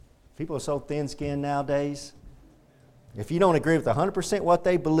People are so thin-skinned nowadays. If you don't agree with 100% what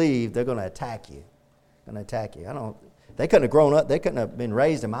they believe, they're going to attack you. They couldn't have grown up. They couldn't have been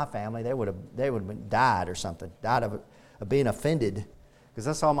raised in my family. They would have died or something. Died of being offended. Because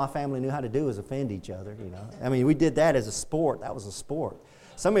that's all my family knew how to do, is offend each other. I mean, we did that as a sport. That was a sport.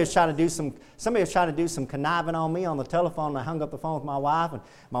 Somebody was trying to do some conniving on me on the telephone, and I hung up the phone with my wife, and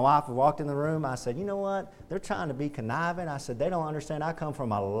my wife walked in the room. I said, you know what? They're trying to be conniving. I said, they don't understand. I come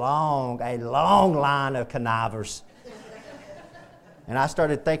from a long line of connivers. And I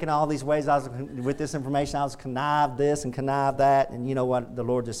started thinking all these ways with this information, I was connive this and connive that. And you know what? The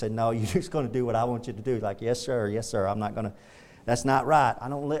Lord just said, no, you're just going to do what I want you to do. Like, yes, sir. I'm not going to. That's not right.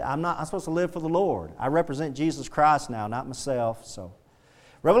 I'm supposed to live for the Lord. I represent Jesus Christ now, not myself. So,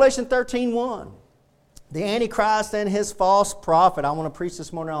 Revelation 13:1. The Antichrist and his false prophet. I want to preach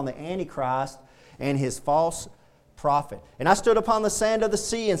this morning on the Antichrist and his false prophet. And I stood upon the sand of the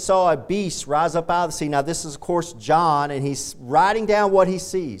sea and saw a beast rise up out of the sea. Now this is, of course, John, and he's writing down what he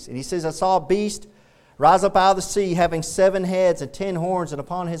sees. And he says, I saw a beast rise up out of the sea, having 7 heads and 10 horns, and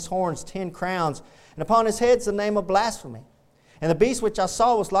upon his horns 10 crowns, and upon his heads the name of blasphemy. And the beast which I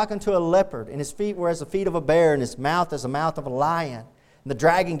saw was like unto a leopard, and his feet were as the feet of a bear, and his mouth as the mouth of a lion. And the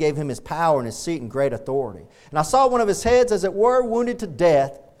dragon gave him his power and his seat and great authority. And I saw one of his heads, as it were, wounded to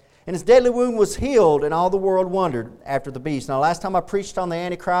death, and his deadly wound was healed, and all the world wondered after the beast. Now, last time I preached on the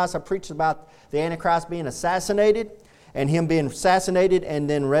Antichrist, I preached about the Antichrist being assassinated, and him being assassinated and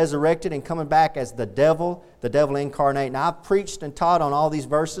then resurrected and coming back as the devil incarnate. Now, I've preached and taught on all these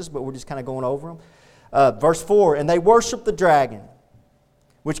verses, but we're just kind of going over them. Verse 4, and they worshiped the dragon,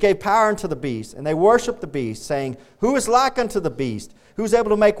 which gave power unto the beast. And they worshiped the beast, saying, who is like unto the beast? Who is able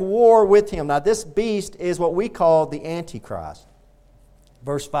to make war with him? Now, this beast is what we call the Antichrist.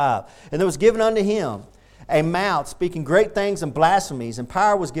 Verse 5, and there was given unto him a mouth speaking great things and blasphemies, and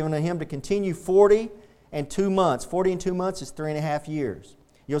power was given to him to continue 40 and 2 months. 40 and 2 months is 3.5 years.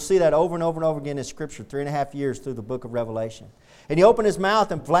 You'll see that over and over and over again in Scripture, 3.5 years through the book of Revelation. And he opened his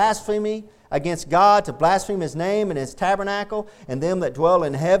mouth in blasphemy against God, to blaspheme his name and his tabernacle and them that dwell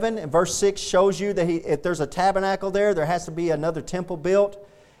in heaven. And verse 6 shows you that if there's a tabernacle there has to be another temple built.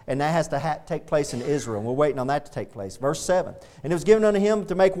 And that has to take place in Israel. We're waiting on that to take place. Verse 7. And it was given unto him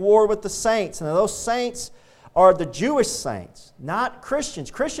to make war with the saints. And those saints are the Jewish saints, not Christians.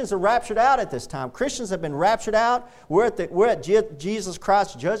 Christians are raptured out at this time. Christians have been raptured out. We're at Jesus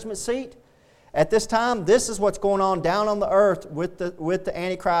Christ's judgment seat. At this time, this is what's going on down on the earth with the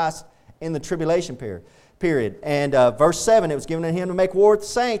Antichrist in the tribulation period. And verse 7, it was given unto him to make war with the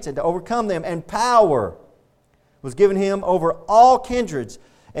saints and to overcome them. And power was given him over all kindreds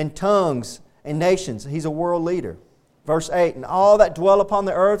and tongues and nations. He's a world leader. Verse 8, and all that dwell upon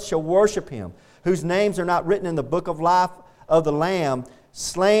the earth shall worship him, whose names are not written in the book of life of the Lamb,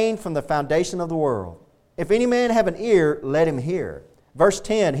 slain from the foundation of the world. If any man have an ear, let him hear. Verse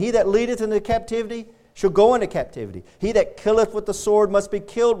 10, he that leadeth into captivity shall go into captivity. He that killeth with the sword must be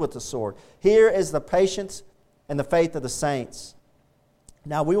killed with the sword. Here is the patience and the faith of the saints.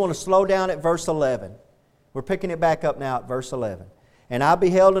 Now we want to slow down at verse 11. We're picking it back up now at verse 11. And I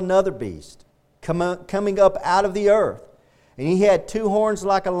beheld another beast coming up out of the earth. And he had 2 horns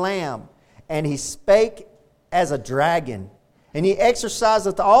like a lamb. And he spake as a dragon. And he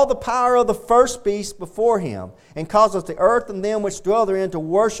exerciseth all the power of the first beast before him. And causeth the earth and them which dwell therein to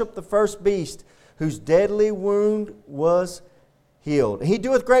worship the first beast, whose deadly wound was healed. And he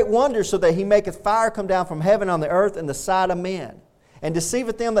doeth great wonders, so that he maketh fire come down from heaven on the earth in the sight of men. And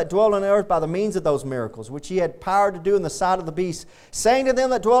deceiveth them that dwell on the earth by the means of those miracles, which he had power to do in the sight of the beast, saying to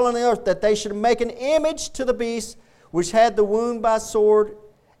them that dwell on the earth that they should make an image to the beast, which had the wound by sword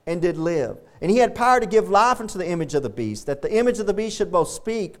and did live. And he had power to give life unto the image of the beast, that the image of the beast should both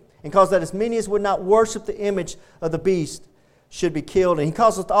speak, and cause that as many as would not worship the image of the beast should be killed. And he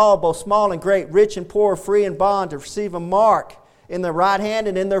causeth all, both small and great, rich and poor, free and bond, to receive a mark in their right hand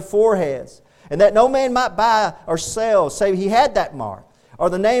and in their foreheads. And that no man might buy or sell, save he had that mark, or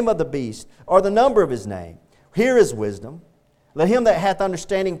the name of the beast, or the number of his name. Here is wisdom. Let him that hath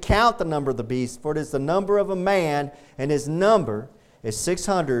understanding count the number of the beast, for it is the number of a man, and his number is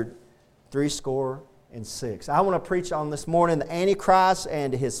 666. I want to preach on this morning the Antichrist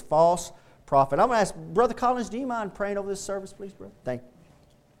and his false prophet. I'm going to ask Brother Collins, do you mind praying over this service, please, brother? Thank you.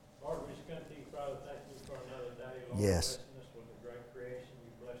 Lord, we just come to you, Father. Thank you for another day, Lord. Yes.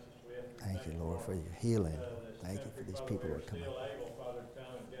 Thank you, Lord, for your healing. Thank you for these people who are coming.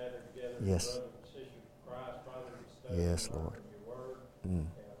 Yes. Yes, Lord. Father, we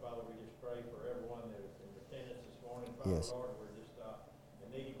just pray for everyone that is in attendance this morning. Father, Yes. Lord, we're just a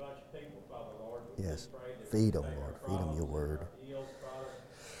needy bunch of people, Father, Lord. Yes. Feed them, Lord. Feed them your word.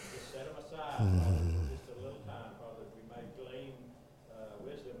 just a little time, Father, that we may glean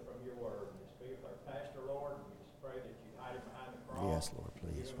wisdom from your word. And speak with our pastor, Lord, and we just pray that you hide it behind the cross. Yes, Lord,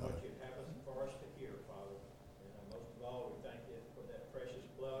 please, Even Father. what you'd have us for us to hear, Father. And most of all, we thank you for that precious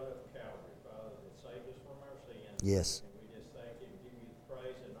blood of Calvary, Father, that saved us from our sins. Yes. And we just thank you and give you the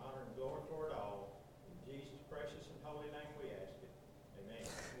praise and honor and glory for it all. In Jesus' precious and holy name we ask it.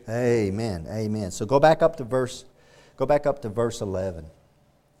 Amen. Amen. Amen. So go back up to verse 11.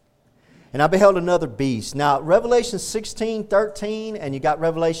 And I beheld another beast. Now, Revelation 16:13, and you got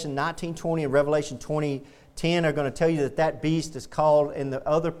Revelation 19:20 and Revelation 20:10 are going to tell you that that beast is called, in the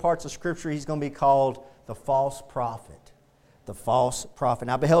other parts of Scripture, he's going to be called the false prophet. The false prophet.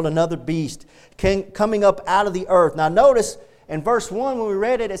 Now, I beheld another beast coming up out of the earth. Now, notice in verse 1 when we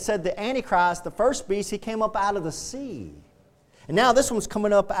read it, it said the Antichrist, the first beast, he came up out of the sea. And now this one's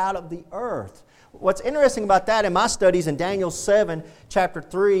coming up out of the earth. What's interesting about that in my studies in Daniel 7, chapter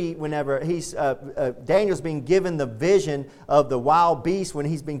 3, whenever Daniel's being given the vision of the wild beast, when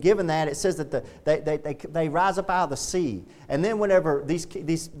he's been given that, it says that they rise up out of the sea. And then whenever these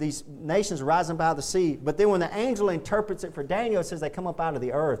nations rise up out of the sea, but then when the angel interprets it for Daniel, it says they come up out of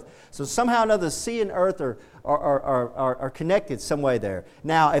the earth. So somehow or another, the sea and earth are connected some way there.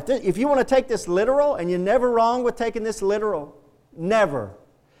 Now, if you want to take this literal, and you're never wrong with taking this literal, never.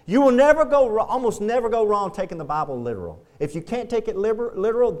 You will almost never go wrong taking the Bible literal. If you can't take it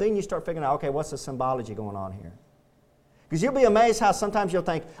literal, then you start figuring out, okay, what's the symbology going on here? Because you'll be amazed how sometimes you'll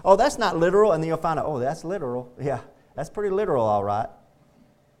think, oh, that's not literal, and then you'll find out, oh, that's literal. Yeah, that's pretty literal, all right.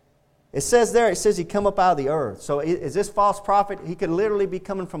 It says he come up out of the earth. So is this false prophet? He could literally be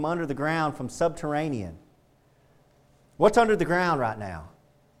coming from under the ground, from subterranean. What's under the ground right now?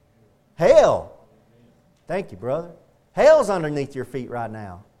 Hell. Thank you, brother. Hell's underneath your feet right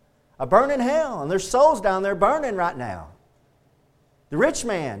now. A burning hell. And there's souls down there burning right now. The rich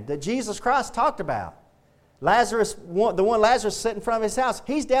man that Jesus Christ talked about. Lazarus, the one Lazarus sitting in front of his house,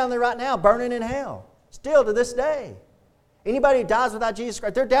 he's down there right now burning in hell. Still to this day. Anybody who dies without Jesus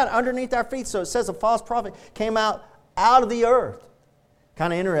Christ, they're down underneath our feet. So it says a false prophet came out of the earth.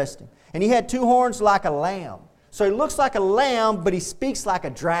 Kind of interesting. And he had two horns like a lamb. So he looks like a lamb, but he speaks like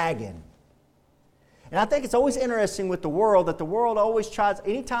a dragon. And I think it's always interesting with the world that the world always tries,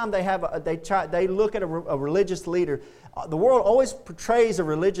 anytime they look at a religious leader, the world always portrays a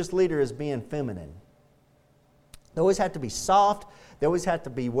religious leader as being feminine. They always have to be soft. They always have to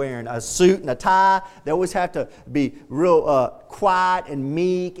be wearing a suit and a tie. They always have to be real quiet and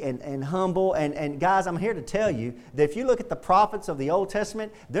meek and humble. And guys, I'm here to tell you that if you look at the prophets of the Old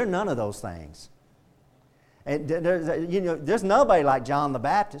Testament, they're none of those things. And there's nobody like John the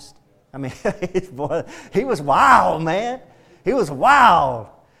Baptist. I mean, he was wild, man. He was wild.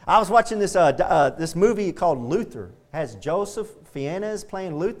 I was watching this movie called Luther. It has Joseph Fiennes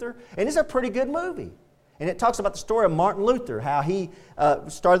playing Luther, and it's a pretty good movie. And it talks about the story of Martin Luther, how he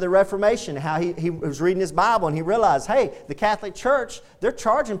started the Reformation, how he was reading his Bible, and he realized, hey, the Catholic Church, they're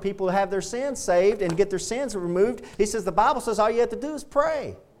charging people to have their sins saved and get their sins removed. He says the Bible says all you have to do is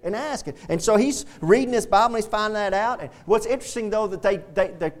pray and ask it. And so he's reading this Bible and he's finding that out. And what's interesting, though,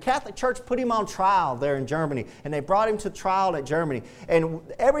 that the Catholic Church put him on trial there in Germany. And they brought him to trial at Germany. And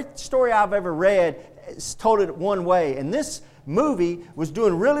every story I've ever read told it one way. And this movie was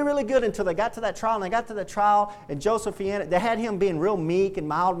doing really, really good until they got to that trial. And they got to the trial, and Joseph Fiennes, they had him being real meek and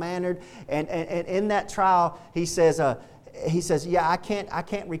mild-mannered. And in that trial, he says, yeah, I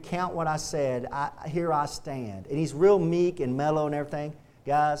can't recount what I said. Here I stand. And he's real meek and mellow and everything.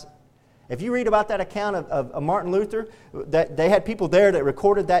 Guys, if you read about that account of Martin Luther, that they had people there that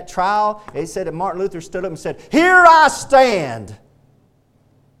recorded that trial. It said that Martin Luther stood up and said, "Here I stand.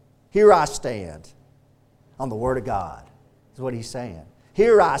 Here I stand on the Word of God." Is what he's saying.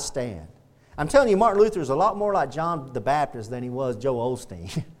 Here I stand. I'm telling you, Martin Luther is a lot more like John the Baptist than he was Joe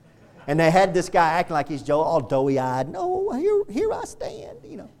Osteen. And they had this guy acting like he's Joe, all doughy-eyed. No, here I stand,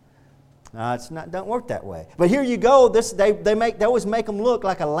 No, it's not. Don't work that way. But here you go. They always make him look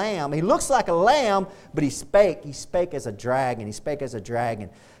like a lamb. He looks like a lamb, but he spake. He spake as a dragon. He spake as a dragon,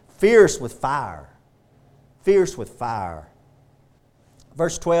 fierce with fire. Fierce with fire.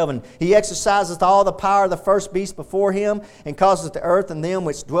 Verse 12, and he exerciseth all the power of the first beast before him, and causeth the earth and them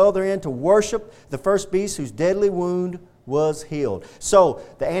which dwell therein to worship the first beast, whose deadly wound was healed. So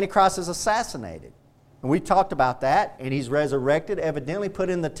the Antichrist is assassinated. And we talked about that, and he's resurrected, evidently put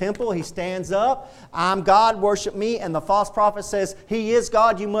in the temple. He stands up, I'm God, worship me. And the false prophet says, he is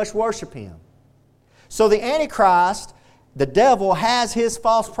God, you must worship him. So the Antichrist, the devil, has his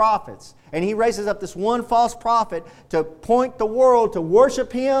false prophets. And he raises up this one false prophet to point the world to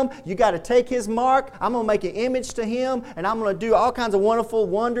worship him. You got to take his mark. I'm going to make an image to him, and I'm going to do all kinds of wonderful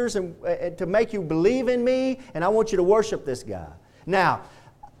wonders and to make you believe in me, and I want you to worship this guy. Now,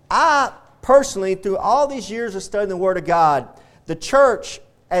 I personally, through all these years of studying the Word of God, the church,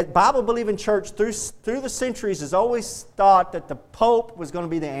 Bible-believing church through the centuries has always thought that the Pope was going to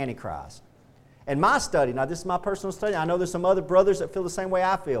be the Antichrist. In my study, now this is my personal study, I know there's some other brothers that feel the same way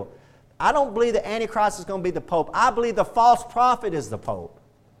I feel. I don't believe the Antichrist is going to be the Pope. I believe the false prophet is the Pope.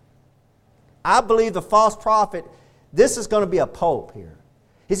 I believe the false prophet, this is going to be a Pope here.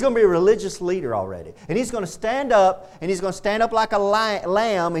 He's going to be a religious leader already. And he's going to stand up, and he's going to stand up like a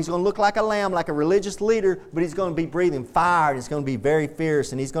lamb. He's going to look like a lamb, like a religious leader, but he's going to be breathing fire, and he's going to be very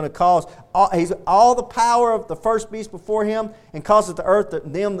fierce, and he's going to cause all the power of the first beast before him, and causes the earth,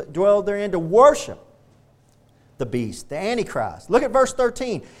 them that dwell therein, to worship the beast, the Antichrist. Look at verse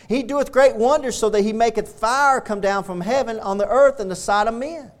 13. He doeth great wonders, so that he maketh fire come down from heaven on the earth in the sight of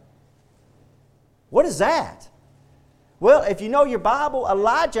men. What is that? Well, if you know your Bible,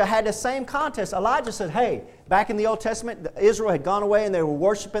 Elijah had the same contest. Elijah said, hey, back in the Old Testament, Israel had gone away and they were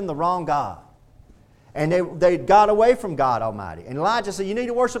worshiping the wrong God. And they got away from God Almighty. And Elijah said, you need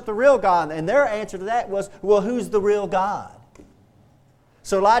to worship the real God. And their answer to that was, well, who's the real God?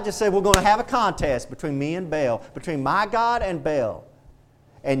 So Elijah said, we're going to have a contest between me and Baal, between my God and Baal,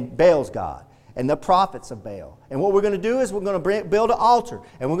 and Baal's God, and the prophets of Baal. And what we're going to do is we're going to build an altar,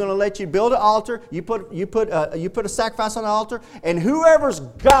 and we're going to let you build an altar. You put a sacrifice on the altar, and whoever's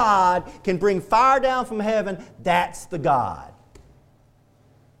God can bring fire down from heaven. That's the God.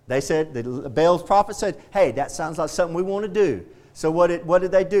 They said, Baal's prophet said, hey, that sounds like something we want to do. So what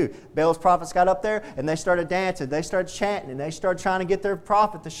did they do? Baal's prophets got up there and they started dancing. They started chanting and they started trying to get their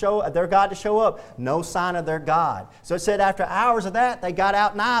prophet to their God to show up. No sign of their God. So it said after hours of that, they got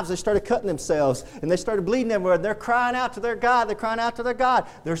out knives. They started cutting themselves and they started bleeding everywhere. They're crying out to their God. They're crying out to their God.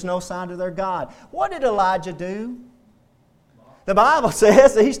 There's no sign of their God. What did Elijah do? The Bible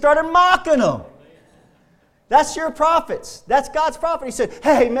says that he started mocking them. That's your prophets. That's God's prophet. He said,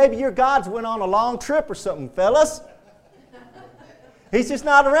 hey, maybe your God's went on a long trip or something, fellas. He's just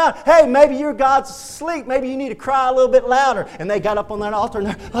not around. Hey, maybe your God's asleep. Maybe you need to cry a little bit louder. And they got up on that altar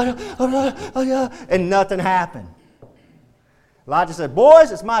and nothing happened. Elijah said,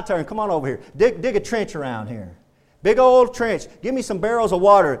 boys, it's my turn. Come on over here. Dig a trench around here. Big old trench. Give me some barrels of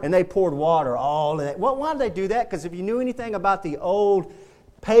water. And they poured water all in it. Well, why did they do that? Because if you knew anything about the old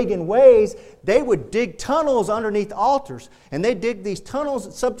pagan ways, they would dig tunnels underneath altars. And they dig these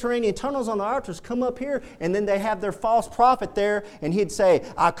tunnels, subterranean tunnels on the altars, come up here, and then they have their false prophet there, and he'd say,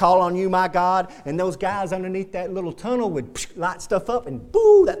 I call on you, my God. And those guys underneath that little tunnel would light stuff up, and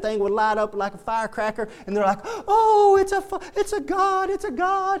boo, that thing would light up like a firecracker. And they're like, oh, it's a God, it's a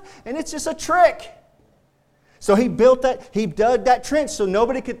God. And it's just a trick. So he dug that trench so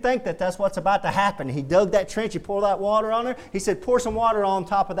nobody could think that that's what's about to happen. He dug that trench, he poured that water on there. He said, pour some water on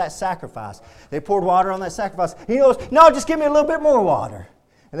top of that sacrifice. They poured water on that sacrifice. He goes, no, just give me a little bit more water.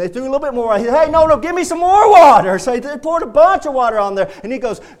 And they threw a little bit more water. He said, hey, no, give me some more water. So they poured a bunch of water on there. And he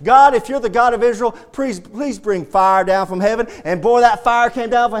goes, God, if you're the God of Israel, please bring fire down from heaven. And boy, that fire came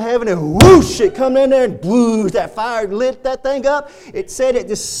down from heaven and whoosh, it come in there and whoosh, that fire lit that thing up. It said it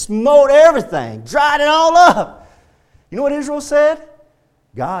just smote everything, dried it all up. You know what Israel said?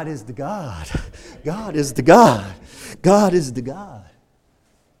 God is the God. God is the God. God is the God.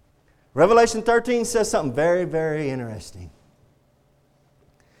 Revelation 13 says something very, very interesting.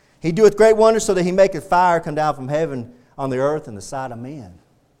 He doeth great wonders so that he maketh fire come down from heaven on the earth in the sight of men.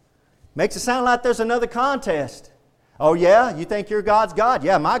 Makes it sound like there's another contest. Oh yeah? You think your God's God?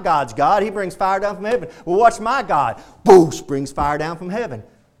 Yeah, my God's God. He brings fire down from heaven. Well, watch my God. Boosh, brings fire down from heaven.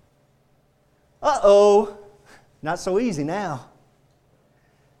 Uh-oh. Not so easy now.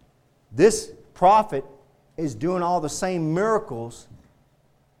 This prophet is doing all the same miracles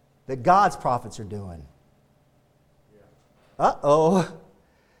that God's prophets are doing. Uh-oh.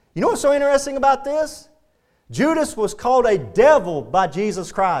 You know what's so interesting about this? Judas was called a devil by Jesus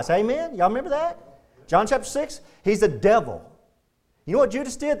Christ. Amen? Y'all remember that? John chapter 6? He's a devil. You know what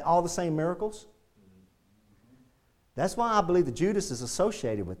Judas did? All the same miracles. That's why I believe that Judas is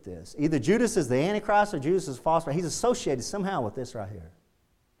associated with this. Either Judas is the Antichrist or Judas is false, but he's associated somehow with this right here.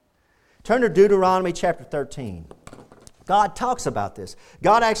 Turn to Deuteronomy chapter 13. God talks about this.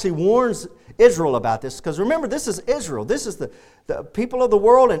 God actually warns Israel about this. Because remember, this is Israel. This is the people of the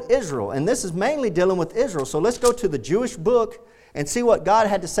world in Israel. And this is mainly dealing with Israel. So let's go to the Jewish book and see what God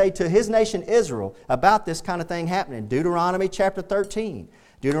had to say to His nation Israel about this kind of thing happening. Deuteronomy chapter 13.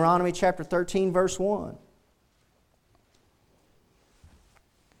 Deuteronomy chapter 13 verse 1.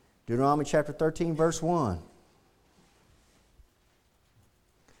 Deuteronomy chapter 13, verse 1.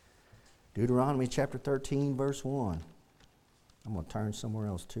 Deuteronomy chapter 13, verse 1. I'm going to turn somewhere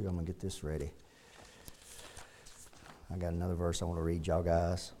else too. I'm going to get this ready. I got another verse I want to read y'all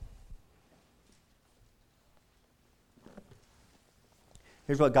guys.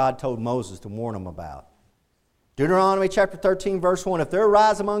 Here's what God told Moses to warn them about. Deuteronomy chapter 13, verse 1. If there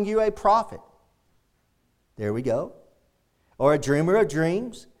arise among you a prophet, there we go, or a dreamer of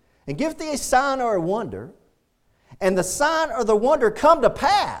dreams, and give thee a sign or a wonder, and the sign or the wonder come to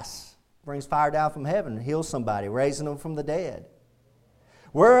pass, brings fire down from heaven and heals somebody, raising them from the dead.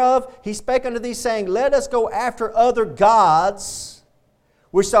 Whereof he spake unto thee, saying, let us go after other gods,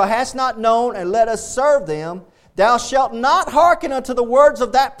 which thou hast not known, and let us serve them. Thou shalt not hearken unto the words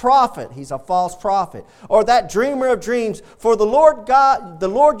of that prophet, he's a false prophet, or that dreamer of dreams, for the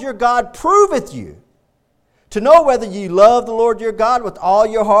Lord your God proveth you, to know whether ye love the Lord your God with all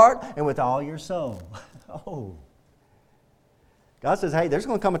your heart and with all your soul. Oh. God says, hey, there's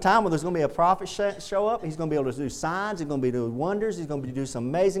going to come a time when there's going to be a prophet show up. He's going to be able to do signs. He's going to be doing wonders. He's going to do some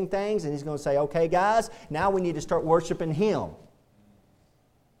amazing things. And he's going to say, okay, guys, now we need to start worshiping Him.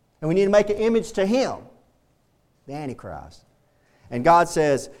 And we need to make an image to Him, the Antichrist. And God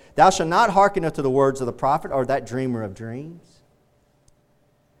says, thou shalt not hearken unto the words of the prophet or that dreamer of dreams.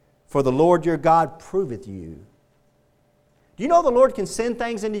 For the Lord your God proveth you. Do you know the Lord can send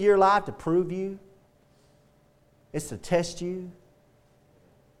things into your life to prove you? It's to test you.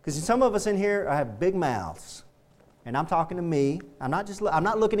 Because some of us in here have big mouths. And I'm talking to me. I'm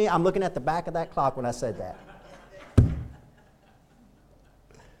not looking at you. I'm looking at the back of that clock when I said that.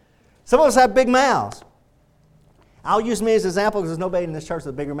 Some of us have big mouths. I'll use me as an example because there's nobody in this church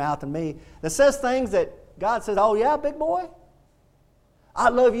with a bigger mouth than me that says things that God says, oh yeah, big boy? I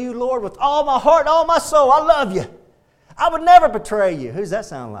love you, Lord, with all my heart and all my soul. I love you. I would never betray you. Who's that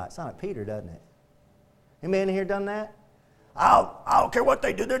sound like? Sound like Peter, doesn't it? Any man in here done that? I don't care what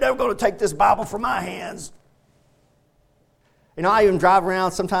they do. They're never going to take this Bible from my hands. You know, I even drive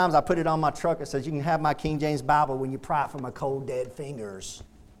around. Sometimes I put it on my truck. It says, you can have my King James Bible when you pry it from my cold, dead fingers.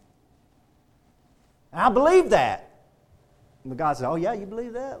 And I believe that. But God said, oh, yeah, you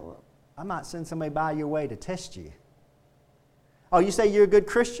believe that? Well, I might send somebody by your way to test you. Oh, you say you're a good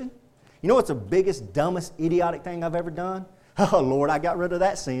Christian? You know what's the biggest, dumbest, idiotic thing I've ever done? Oh, Lord, I got rid of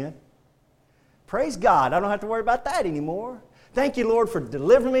that sin. Praise God, I don't have to worry about that anymore. Thank you, Lord, for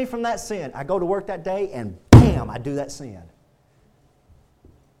delivering me from that sin. I go to work that day and bam, I do that sin.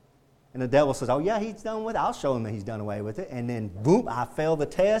 And the devil says, oh yeah, he's done with it. I'll show him that he's done away with it. And then boom, I fail the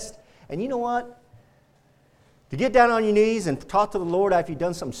test. And you know what? To get down on your knees and talk to the Lord after you've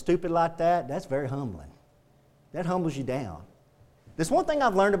done something stupid like that, that's very humbling. That humbles you down. There's one thing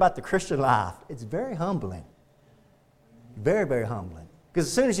I've learned about the Christian life. It's very humbling. Very, very humbling. Because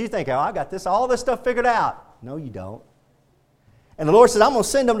as soon as you think, oh, I got all this stuff figured out. No, you don't. And the Lord says, I'm going to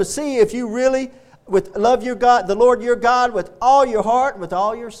send them to see if you really love your God, the Lord your God, with all your heart, with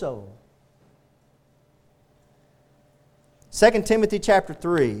all your soul. 2 Timothy chapter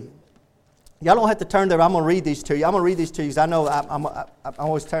 3. Y'all don't have to turn there. I'm going to read these to you. I'm going to read these to you because I know I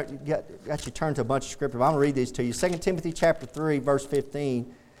always got you turned to a bunch of scripture. But I'm going to read these to you. 2 Timothy chapter 3, verse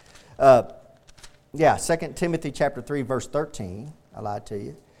 15. 2 Timothy chapter 3, verse 13. I lied to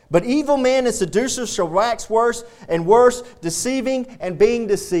you. But evil men and seducers shall wax worse and worse, deceiving and being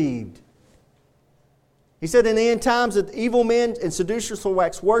deceived. He said in the end times that evil men and seducers will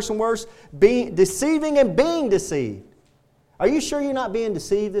wax worse and worse, deceiving and being deceived. Are you sure you're not being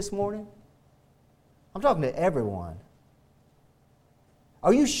deceived this morning? I'm talking to everyone.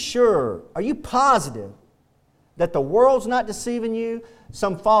 Are you sure? Are you positive that the world's not deceiving you?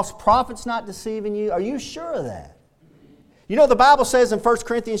 Some false prophet's not deceiving you? Are you sure of that? You know, the Bible says in 1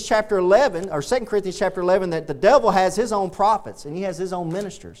 Corinthians chapter 11, or 2 Corinthians chapter 11, that the devil has his own prophets and he has his own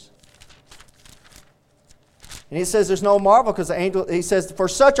ministers. And he says there's no marvel because the angel, he says, for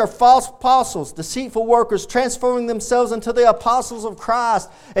such are false apostles, deceitful workers, transforming themselves into the apostles of Christ.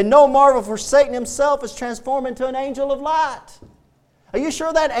 And no marvel, for Satan himself is transformed into an angel of light. Are you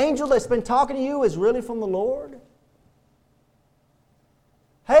sure that angel that's been talking to you is really from the Lord?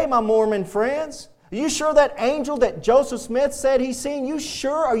 Hey, my Mormon friends, are you sure that angel that Joseph Smith said he's seen,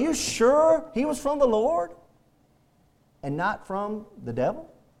 are you sure he was from the Lord and not from the devil?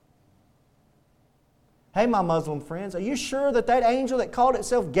 Hey, my Muslim friends, are you sure that angel that called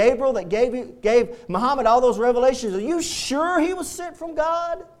itself Gabriel, that gave Muhammad all those revelations, are you sure he was sent from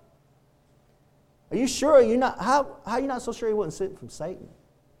God? Are you sure? Are you not? How are you not so sure he wasn't sent from Satan?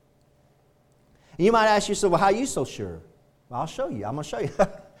 And you might ask yourself, well, how are you so sure? Well, I'll show you. I'm going to show you.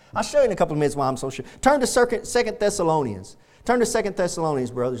 I'll show you in a couple of minutes why I'm so sure. Turn to 2 Thessalonians. Turn to 2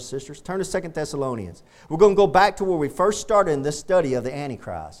 Thessalonians, brothers and sisters. Turn to 2 Thessalonians. We're going to go back to where we first started in this study of the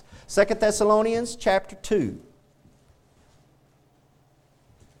Antichrist. 2 Thessalonians chapter 2.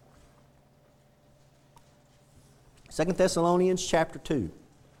 Second Thessalonians chapter 2. You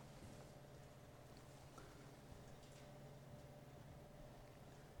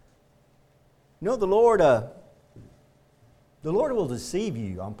know, the Lord will deceive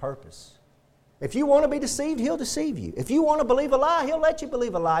you on purpose. If you want to be deceived, He'll deceive you. If you want to believe a lie, He'll let you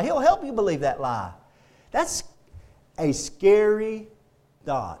believe a lie. He'll help you believe that lie. That's a scary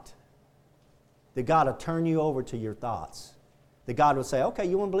thought. That God will turn you over to your thoughts. That God will say, okay,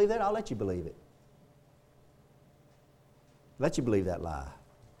 you want to believe that? I'll let you believe it. Let you believe that lie.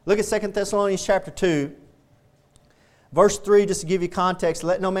 Look at 2 Thessalonians chapter 2. Verse 3, just to give you context,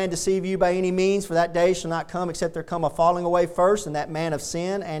 let no man deceive you by any means, for that day shall not come except there come a falling away first, and that man of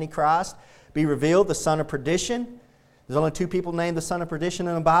sin, Antichrist, be revealed, the son of perdition. There's only two people named the son of perdition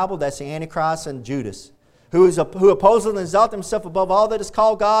in the Bible. That's the Antichrist and Judas, who opposes and exalts himself above all that is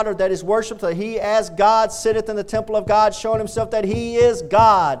called God or that is worshipped, that he as God sitteth in the temple of God, showing himself that he is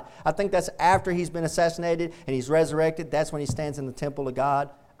God. I think that's after he's been assassinated and he's resurrected. That's when he stands in the temple of God.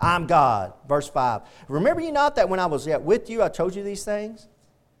 I'm God. Verse 5. Remember you not that when I was yet with you, I told you these things?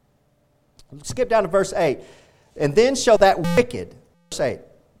 Skip down to verse 8. And then shall that wicked, verse 8,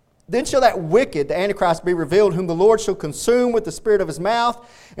 then shall that wicked, the Antichrist, be revealed, whom the Lord shall consume with the spirit of his mouth,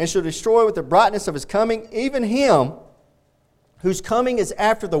 and shall destroy with the brightness of his coming, even him whose coming is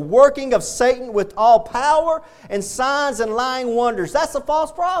after the working of Satan with all power and signs and lying wonders. That's a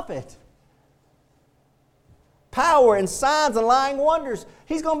false prophet. Power and signs and lying wonders.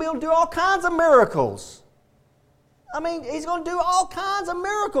 He's going to be able to do all kinds of miracles. I mean, he's going to do all kinds of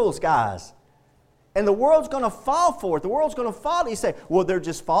miracles, guys. And the world's going to fall for it. The world's going to follow. You say, well, they're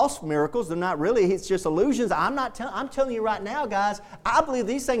just false miracles. They're not really. It's just illusions. I'm telling you right now, guys, I believe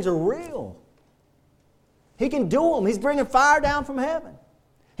these things are real. He can do them. He's bringing fire down from heaven.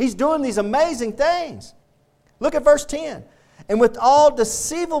 He's doing these amazing things. Look at verse 10. And with all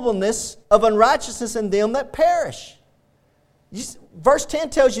deceivableness of unrighteousness in them that perish. Verse 10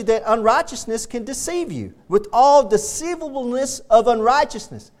 tells you that unrighteousness can deceive you. With all deceivableness of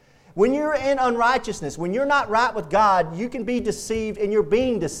unrighteousness. When you're in unrighteousness, when you're not right with God, you can be deceived and you're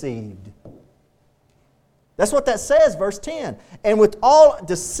being deceived. That's what that says, verse 10. And with all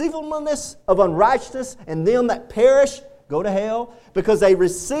deceivableness of unrighteousness in them that perish, go to hell, because they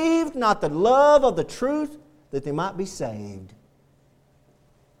received not the love of the truth that they might be saved.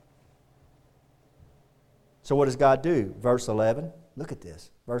 So what does God do? Verse 11. Look at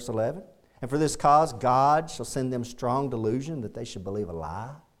this. Verse 11. And for this cause God shall send them strong delusion that they should believe a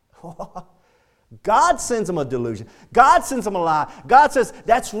lie. God sends them a delusion. God sends them a lie. God says,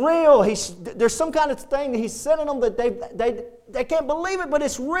 that's real. There's some kind of thing that He's sending them that they can't believe it, but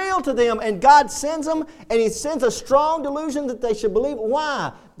it's real to them. And God sends them, and He sends a strong delusion that they should believe.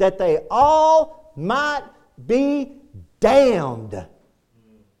 Why? That they all might be damned.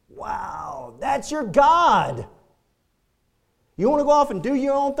 Wow, that's your God. You want to go off and do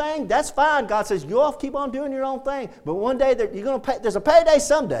your own thing? That's fine. God says, you off, keep on doing your own thing. But one day you're going to pay, there's a payday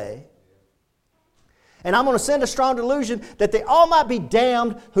someday. And I'm going to send a strong delusion that they all might be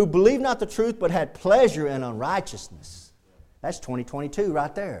damned who believe not the truth but had pleasure in unrighteousness. That's 2022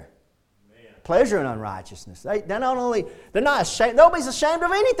 right there. Amen. Pleasure in unrighteousness. They're not ashamed. Nobody's ashamed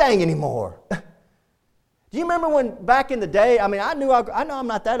of anything anymore. Do you remember when back in the day, I mean, I know I'm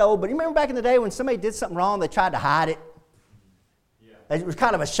not that old, but you remember back in the day when somebody did something wrong, they tried to hide it? They was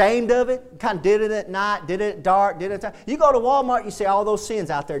kind of ashamed of it, kind of did it at night, did it at dark, did it at time. You go to Walmart, you see all those sins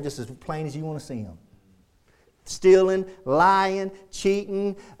out there just as plain as you want to see them. Stealing, lying,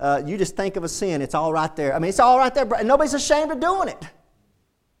 cheating. You just think of a sin, it's all right there. I mean, it's all right there, and nobody's ashamed of doing it.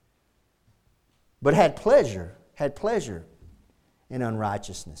 But had pleasure in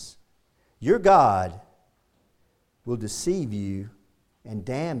unrighteousness. Your God will deceive you and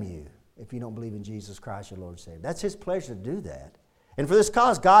damn you if you don't believe in Jesus Christ, your Lord and Savior. That's His pleasure to do that. And for this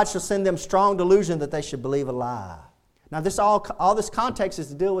cause, God shall send them strong delusion that they should believe a lie. Now, all this context is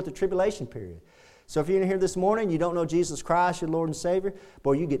to deal with the tribulation period. So if you're in here this morning, you don't know Jesus Christ, your Lord and Savior,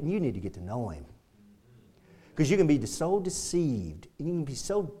 boy, you need to get to know Him. Because you can be so deceived. You can be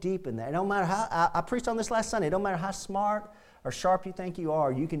so deep in that. It don't matter how, I preached on this last Sunday, it don't matter how smart or sharp you think you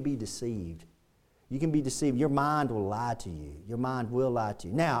are, you can be deceived. You can be deceived. Your mind will lie to you. Your mind will lie to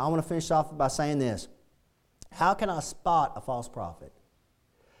you. Now, I want to finish off by saying this. How can I spot a false prophet?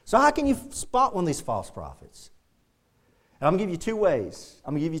 So how can you spot one of these false prophets? And I'm going to give you two ways.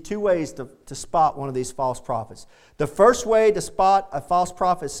 I'm going to give you two ways to spot one of these false prophets. The first way to spot a false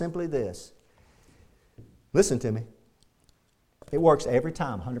prophet is simply this. Listen to me. It works every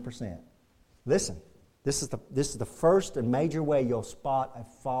time, 100%. Listen. This is the first and major way you'll spot a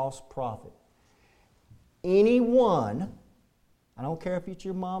false prophet. Anyone, I don't care if it's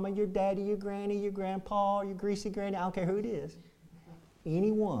your mama, your daddy, your granny, your grandpa, your greasy granny, I don't care who it is.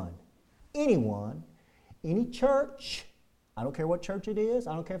 Anyone, any church, I don't care what church it is,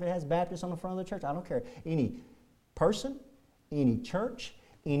 I don't care if it has Baptists on the front of the church, I don't care. Any person, any church,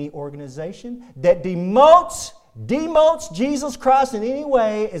 any organization that demotes Jesus Christ in any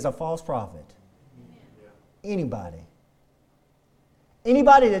way is a false prophet. Anybody.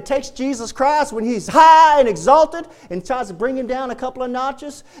 Anybody that takes Jesus Christ when He's high and exalted and tries to bring Him down a couple of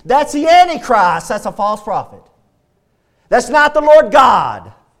notches, that's the Antichrist. That's a false prophet. That's not the Lord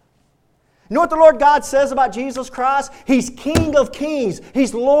God. You know what the Lord God says about Jesus Christ? He's King of kings.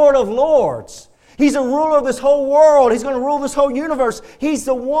 He's Lord of lords. He's a ruler of this whole world. He's going to rule this whole universe. He's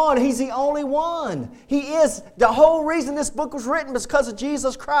the one. He's the only one. He is. The whole reason this book was written was because of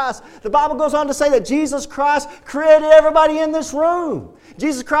Jesus Christ. The Bible goes on to say that Jesus Christ created everybody in this room.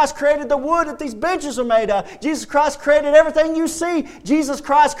 Jesus Christ created the wood that these benches are made of. Jesus Christ created everything you see. Jesus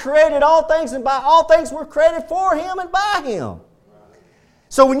Christ created all things, and by all things were created for Him and by Him.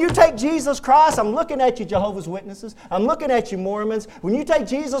 So when you take Jesus Christ, I'm looking at you Jehovah's Witnesses, I'm looking at you Mormons. When you take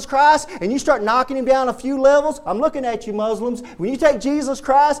Jesus Christ and you start knocking Him down a few levels, I'm looking at you Muslims. When you take Jesus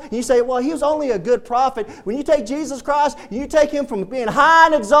Christ and you say, well, He was only a good prophet. When you take Jesus Christ and you take Him from being high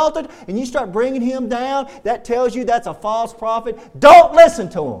and exalted and you start bringing Him down, that tells you that's a false prophet. Don't listen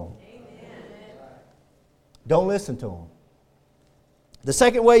to Him. Amen. Don't listen to Him. The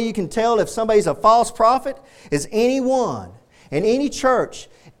second way you can tell if somebody's a false prophet is anyone. In any church,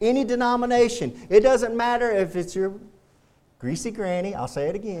 any denomination, it doesn't matter if it's your greasy granny, I'll say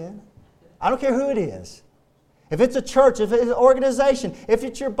it again. I don't care who it is. If it's a church, if it's an organization, if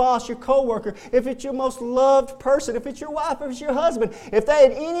it's your boss, your coworker, if it's your most loved person, if it's your wife, if it's your husband, if they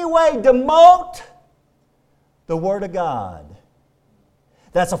in any way demote the Word of God,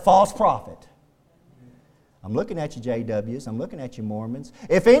 that's a false prophet. I'm looking at you JWs, I'm looking at you Mormons.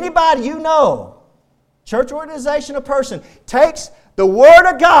 If anybody you know, church organization, a person, takes the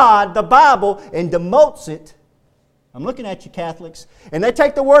Word of God, the Bible, and demotes it. I'm looking at you Catholics. And they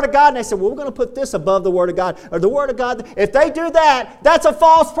take the Word of God and they say, well, we're going to put this above the Word of God. Or the Word of God. If they do that, that's a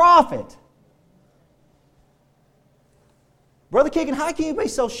false prophet. Brother Keegan, how can you be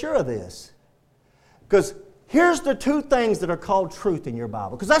so sure of this? Because here's the two things that are called truth in your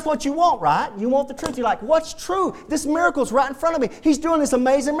Bible. Because that's what you want, right? You want the truth. You're like, what's true? This miracle's right in front of me. He's doing these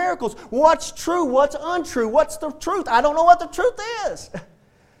amazing miracles. What's true? What's untrue? What's the truth? I don't know what the truth is.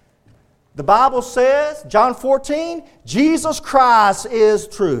 The Bible says, John 14, Jesus Christ is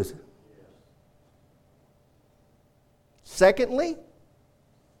truth. Secondly,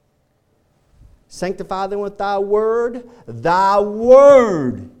 sanctify them with thy word. Thy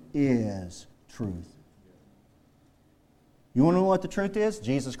word is truth. You want to know what the truth is?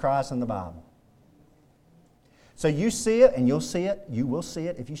 Jesus Christ and the Bible. So you see it, and you'll see it. You will see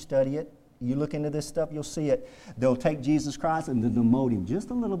it if you study it. You look into this stuff, you'll see it. They'll take Jesus Christ and they'll demote Him just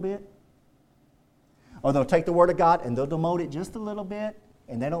a little bit. Or they'll take the Word of God and they'll demote it just a little bit.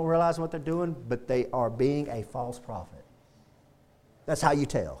 And they don't realize what they're doing, but they are being a false prophet. That's how you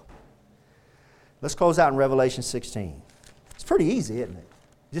tell. Let's close out in Revelation 16. It's pretty easy, isn't it?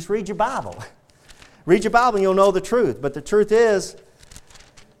 Just read your Bible. Read your Bible and you'll know the truth. But the truth is,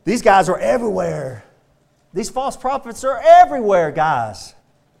 these guys are everywhere. These false prophets are everywhere, guys.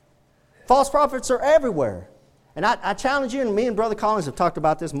 False prophets are everywhere. And I challenge you, and me and Brother Collins have talked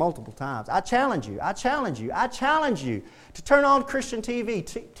about this multiple times. I challenge you to turn on Christian TV,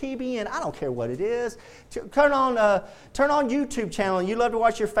 TBN, I don't care what it is. Turn on YouTube channel. You love to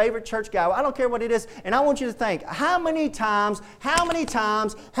watch your favorite church guy. I don't care what it is. And I want you to think, how many times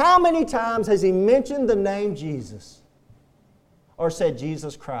has he mentioned the name Jesus? Or said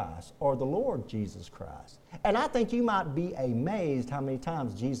Jesus Christ, or the Lord Jesus Christ? And I think you might be amazed how many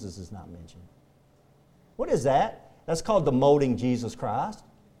times Jesus is not mentioned. What is that? That's called demoting Jesus Christ.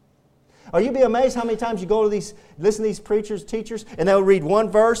 Or you'd be amazed how many times you go to listen to these preachers, teachers, and they'll read one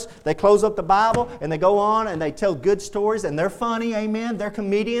verse, they close up the Bible, and they go on and they tell good stories, and they're funny, amen. They're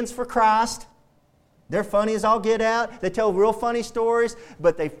comedians for Christ. They're funny as all get out. They tell real funny stories,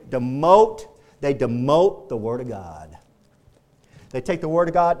 but they demote the Word of God. They take the Word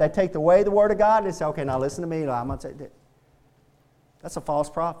of God, they take away the Word of God, and they say, okay, now listen to me. I'm going to take that. That's a false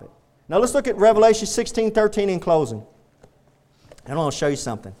prophet. Now let's look at Revelation 16:13 in closing. And I want to show you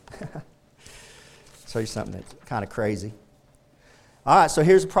something. Show you something that's kind of crazy. All right, so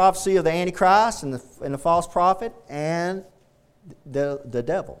here's a prophecy of the Antichrist and the false prophet and the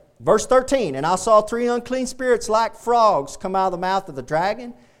devil. Verse 13, and I saw 3 unclean spirits like frogs come out of the mouth of the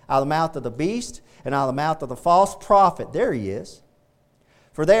dragon, out of the mouth of the beast, and out of the mouth of the false prophet. There he is.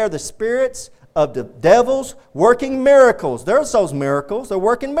 For they are the spirits of the devils working miracles. There's those miracles. They're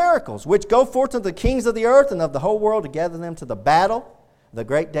working miracles, which go forth to the kings of the earth and of the whole world to gather them to the battle, the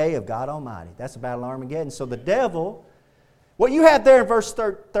great day of God Almighty. That's the battle of Armageddon. So the devil, what you have there in verse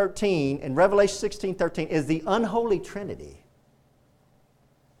 13, in Revelation 16:13, is the unholy trinity.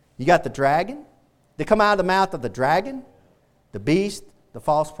 You got the dragon. They come out of the mouth of the dragon, the beast, the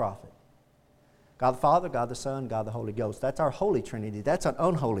false prophet. God the Father, God the Son, God the Holy Ghost. That's our holy trinity. That's an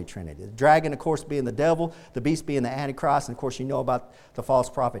unholy trinity. The dragon, of course, being the devil, the beast being the Antichrist, and of course you know about the false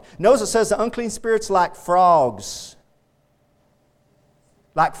prophet. Notice it says the unclean spirits like frogs.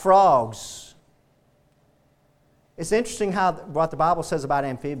 Like frogs. It's interesting what the Bible says about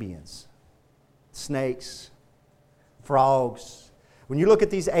amphibians. Snakes, frogs. When you look at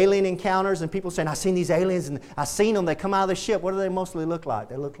these alien encounters and people saying, I've seen these aliens and I've seen them, they come out of the ship. What do they mostly look like?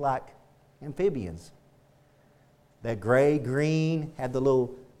 They look like amphibians. They're gray, green, have the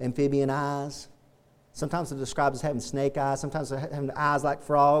little amphibian eyes. Sometimes they're described as having snake eyes. Sometimes they're having eyes like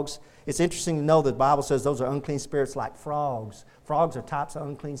frogs. It's interesting to know that the Bible says those are unclean spirits like frogs. Frogs are types of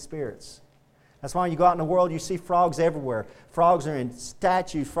unclean spirits. That's why when you go out in the world, you see frogs everywhere. Frogs are in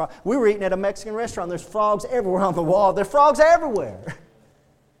statues. We were eating at a Mexican restaurant. There's frogs everywhere on the wall. There are frogs everywhere.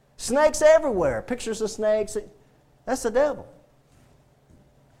 Snakes everywhere. Pictures of snakes. That's the devil.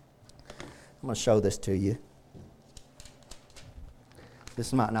 I'm going to show this to you.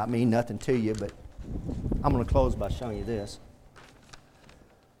 This might not mean nothing to you, but I'm going to close by showing you this.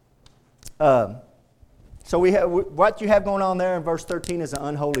 So what you have going on there in verse 13 is an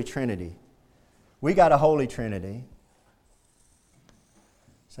unholy trinity. We got a holy trinity.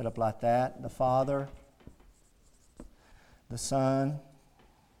 Set up like that. The Father, the Son,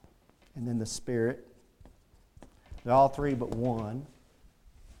 and then the Spirit. They're all three but one.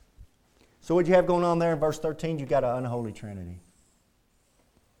 So what you have going on there in verse 13? You got an unholy trinity.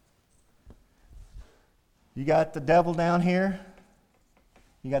 You got the devil down here.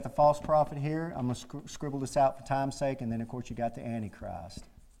 You got the false prophet here. I'm going to scribble this out for time's sake. And then, of course, you got the Antichrist.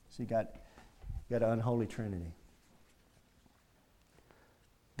 So you got an unholy trinity.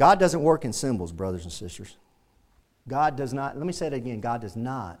 God doesn't work in symbols, brothers and sisters. God does not. Let me say it again. God does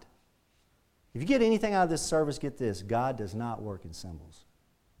not. If you get anything out of this service, get this. God does not work in symbols.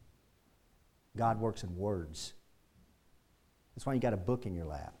 God works in words. That's why you got a book in your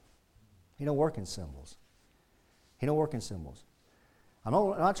lap. He don't work in symbols. He don't work in symbols. I'm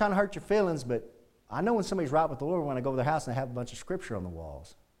not trying to hurt your feelings, but I know when somebody's right with the Lord when I go to their house and they have a bunch of scripture on the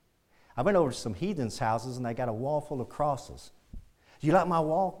walls. I've been over to some heathens' houses and they got a wall full of crosses. Do you like my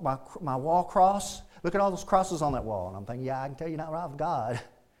wall cross? Look at all those crosses on that wall. And I'm thinking, yeah, I can tell you're not right with God.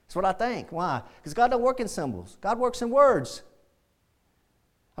 That's what I think. Why? Because God don't work in symbols. God works in words.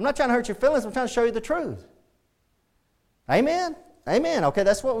 I'm not trying to hurt your feelings. I'm trying to show you the truth. Amen? Amen. Okay,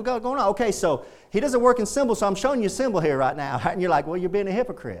 that's what we've got going on. Okay, so he doesn't work in symbols, so I'm showing you a symbol here right now. And you're like, well, you're being a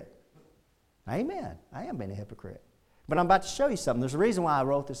hypocrite. Amen. I am being a hypocrite. But I'm about to show you something. There's a reason why I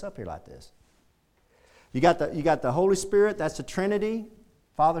wrote this up here like this. You got the Holy Spirit. That's the Trinity.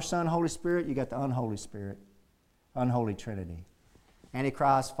 Father, Son, Holy Spirit. You got the unholy Spirit. Unholy Trinity.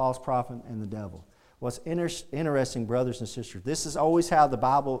 Antichrist, false prophet, and the devil. What's interesting, brothers and sisters, this is always how the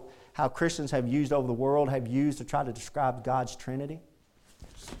Bible, how Christians have used over the world, have used to try to describe God's Trinity.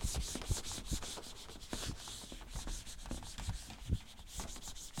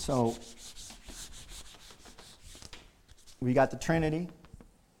 So, we got the Trinity.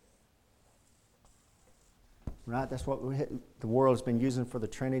 Right? That's what the world has been using for the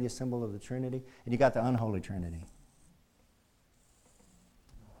Trinity, a symbol of the Trinity. And you got the unholy Trinity.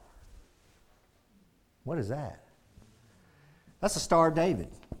 What is that? That's the Star of David.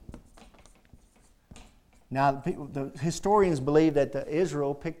 Now, the historians believe that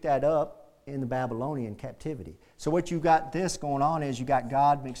Israel picked that up in the Babylonian captivity. So what you got this going on is you got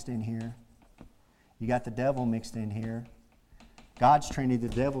God mixed in here. You got the devil mixed in here. God's Trinity,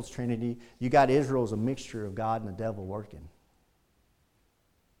 the devil's Trinity. You got Israel as a mixture of God and the devil working.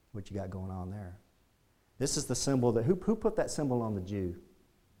 What you got going on there? This is the symbol that, who put that symbol on the Jew?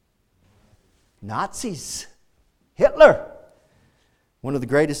 Nazis. Hitler. One of the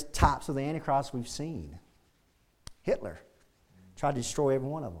greatest types of the Antichrist we've seen. Hitler. Tried to destroy every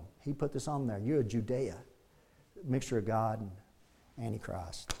one of them. He put this on there. You're a Judea. Mixture of God and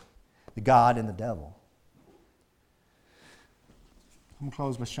Antichrist. The God and the devil. I'm going to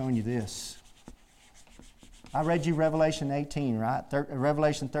close by showing you this. I read you Revelation 18, right?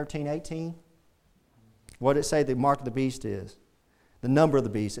 Revelation 13:18. What did it say the mark of the beast is? The number of the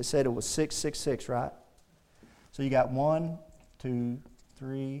beast. It said it was 666, right? So you got 1, 2,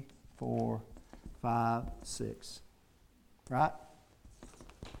 3, 4, 5, 6. Right?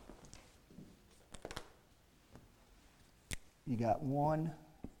 You got 1,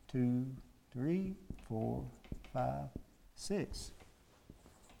 2, 3, 4, 5, 6.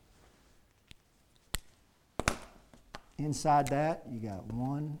 Inside that, you got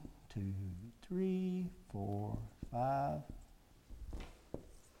 1, 2, 3, 4, 5,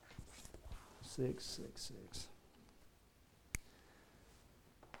 6, 6, 6.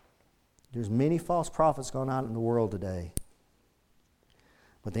 There's many false prophets going on in the world today.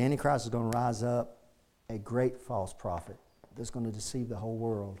 But the Antichrist is going to rise up, a great false prophet that's going to deceive the whole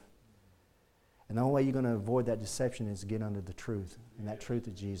world. And the only way you're going to avoid that deception is to get under the truth. And that truth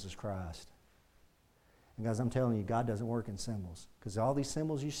is Jesus Christ. And guys, I'm telling you, God doesn't work in symbols. Because all these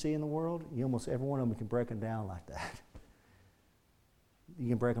symbols you see in the world, you almost every one of them can break them down like that. You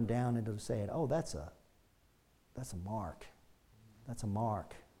can break them down into saying, oh, that's a mark. That's a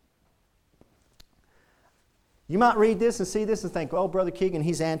mark. You might read this and see this and think, oh, Brother Keegan,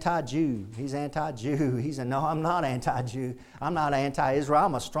 he's anti-Jew. He's anti-Jew. No, I'm not anti-Jew. I'm not anti-Israel.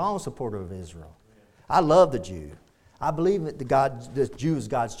 I'm a strong supporter of Israel. I love the Jew. I believe that the Jew is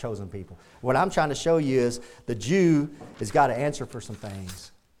God's chosen people. What I'm trying to show you is the Jew has got to answer for some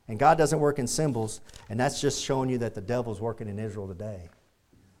things. And God doesn't work in symbols, and that's just showing you that the devil's working in Israel today.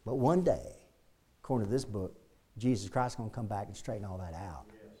 But one day, according to this book, Jesus Christ is going to come back and straighten all that out.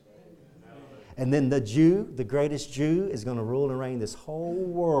 And then the Jew, the greatest Jew, is going to rule and reign this whole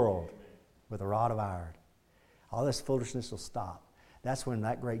world with a rod of iron. All this foolishness will stop. That's when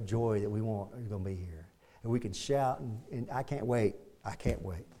that great joy that we want is going to be here. And we can shout, and I can't wait. I can't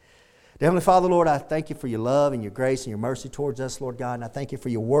wait. Heavenly Father, Lord, I thank you for your love and your grace and your mercy towards us, Lord God. And I thank you for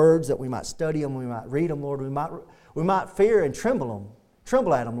your words that we might study them, we might read them, Lord. We might fear and tremble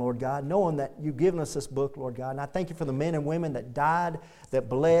at them, Lord God, knowing that you've given us this book, Lord God. And I thank you for the men and women that died, that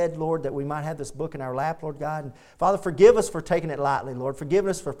bled, Lord, that we might have this book in our lap, Lord God. And Father, forgive us for taking it lightly, Lord. Forgive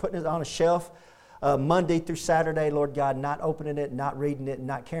us for putting it on a shelf Monday through Saturday, Lord God, not opening it, not reading it,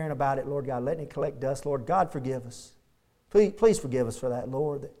 not caring about it, Lord God, letting it collect dust. Lord God, forgive us. Please forgive us for that,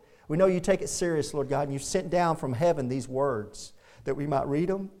 Lord. We know you take it serious, Lord God, and you've sent down from heaven these words that we might read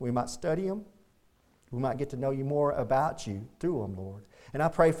them, we might study them, we might get to know you more about you through them, Lord. And I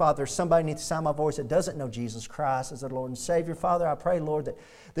pray, Father, somebody needs to sound my voice that doesn't know Jesus Christ as their Lord and Savior. Father, I pray, Lord, that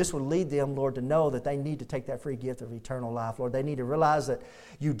this would lead them, Lord, to know that they need to take that free gift of eternal life. Lord, they need to realize that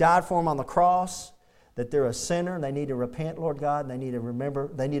you died for them on the cross, that they're a sinner, and they need to repent, Lord God, and they need to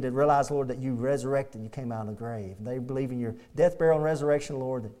realize, Lord, that you resurrected, you came out of the grave. And they believe in your death, burial, and resurrection,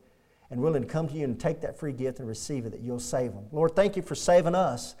 Lord, and willing to come to you and take that free gift and receive it, that you'll save them. Lord, thank you for saving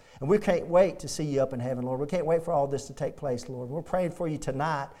us. And we can't wait to see you up in heaven, Lord. We can't wait for all this to take place, Lord. We're praying for you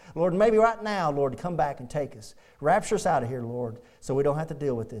tonight, Lord, maybe right now, Lord, to come back and take us. Rapture us out of here, Lord, so we don't have to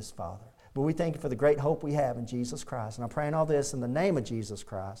deal with this, Father. But we thank you for the great hope we have in Jesus Christ. And I'm praying all this in the name of Jesus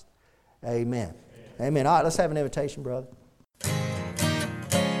Christ. Amen. Amen. All right, let's have an invitation, brother.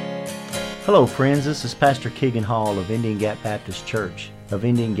 Hello, friends. This is Pastor Keegan Hall of Indian Gap Baptist Church of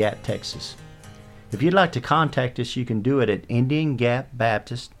Indian Gap, Texas. If you'd like to contact us, you can do it at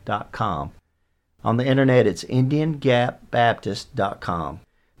IndianGapBaptist.com. On the internet, it's IndianGapBaptist.com.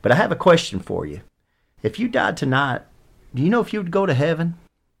 But I have a question for you. If you died tonight, do you know if you would go to heaven?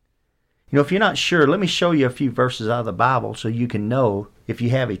 You know, if you're not sure, let me show you a few verses out of the Bible so you can know if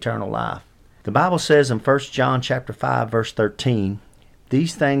you have eternal life. The Bible says in 1 John chapter 5, verse 13,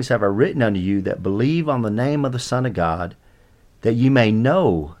 "These things have I written unto you that believe on the name of the Son of God, that you may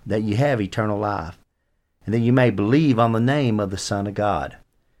know that you have eternal life, and that you may believe on the name of the Son of God."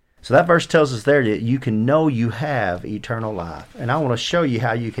 So that verse tells us there that you can know you have eternal life. And I want to show you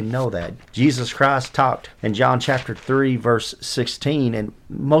how you can know that. Jesus Christ talked in John chapter 3, verse 16, and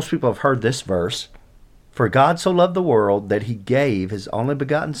most people have heard this verse. "For God so loved the world that he gave his only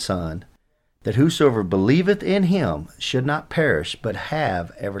begotten Son, that whosoever believeth in him should not perish, but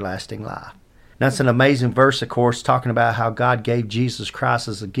have everlasting life." That's an amazing verse, of course, talking about how God gave Jesus Christ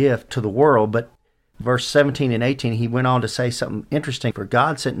as a gift to the world. But verse 17 and 18, he went on to say something interesting. "For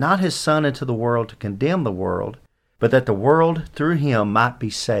God sent not his Son into the world to condemn the world, but that the world through him might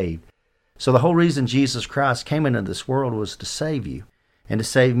be saved." So the whole reason Jesus Christ came into this world was to save you, and to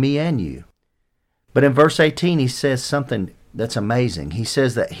save me and you. But in verse 18, he says something that's amazing. He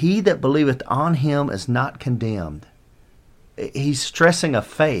says that he that believeth on him is not condemned. He's stressing a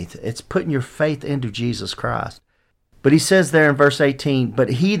faith. It's putting your faith into Jesus Christ. But he says there in verse 18, "But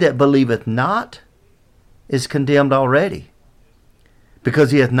he that believeth not is condemned already, because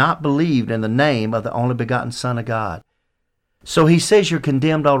he hath not believed in the name of the only begotten Son of God. So he says you're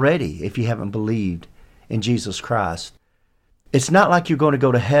condemned already if you haven't believed in Jesus Christ. It's not like you're going to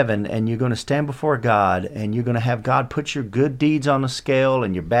go to heaven and you're going to stand before God and you're going to have God put your good deeds on the scale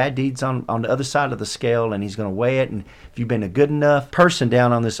and your bad deeds on the other side of the scale, and he's going to weigh it. And if you've been a good enough person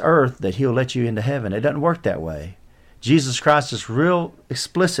down on this earth, that he'll let you into heaven. It doesn't work that way. Jesus Christ is real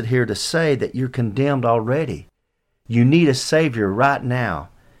explicit here to say that you're condemned already. You need a Savior right now.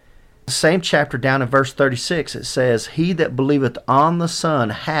 The same chapter down in verse 36, it says, he that believeth on the Son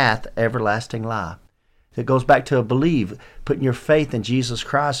hath everlasting life. It goes back to a believe, putting your faith in Jesus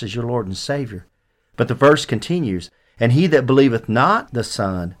Christ as your Lord and Savior. But the verse continues, and he that believeth not the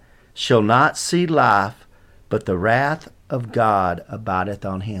Son shall not see life, but the wrath of God abideth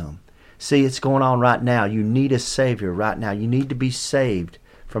on him. See, it's going on right now. You need a Savior right now. You need to be saved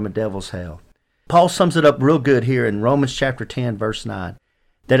from a devil's hell. Paul sums it up real good here in Romans chapter 10, verse 9,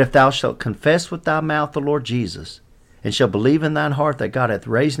 that if thou shalt confess with thy mouth the Lord Jesus, and shalt believe in thine heart that God hath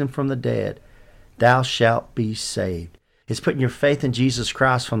raised him from the dead, thou shalt be saved. It's putting your faith in Jesus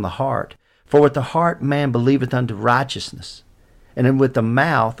Christ from the heart. For with the heart man believeth unto righteousness, and then with the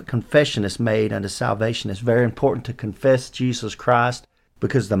mouth confession is made unto salvation. It's very important to confess Jesus Christ,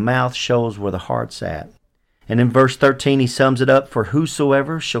 because the mouth shows where the heart's at. And in verse 13 he sums it up, for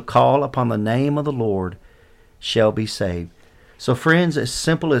whosoever shall call upon the name of the Lord shall be saved. So friends, as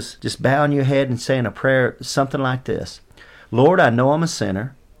simple as just bowing your head and saying a prayer, something like this. Lord, I know I'm a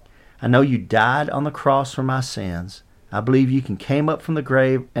sinner. I know you died on the cross for my sins. I believe you came up from the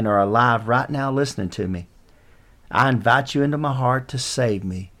grave and are alive right now listening to me. I invite you into my heart to save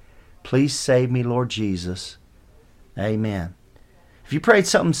me. Please save me, Lord Jesus. Amen. If you prayed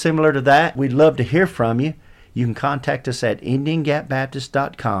something similar to that, we'd love to hear from you. You can contact us at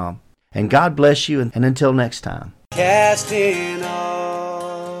IndianGapBaptist.com. And God bless you, and until next time. Casting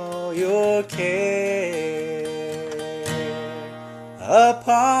all your care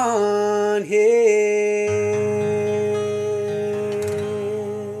upon him.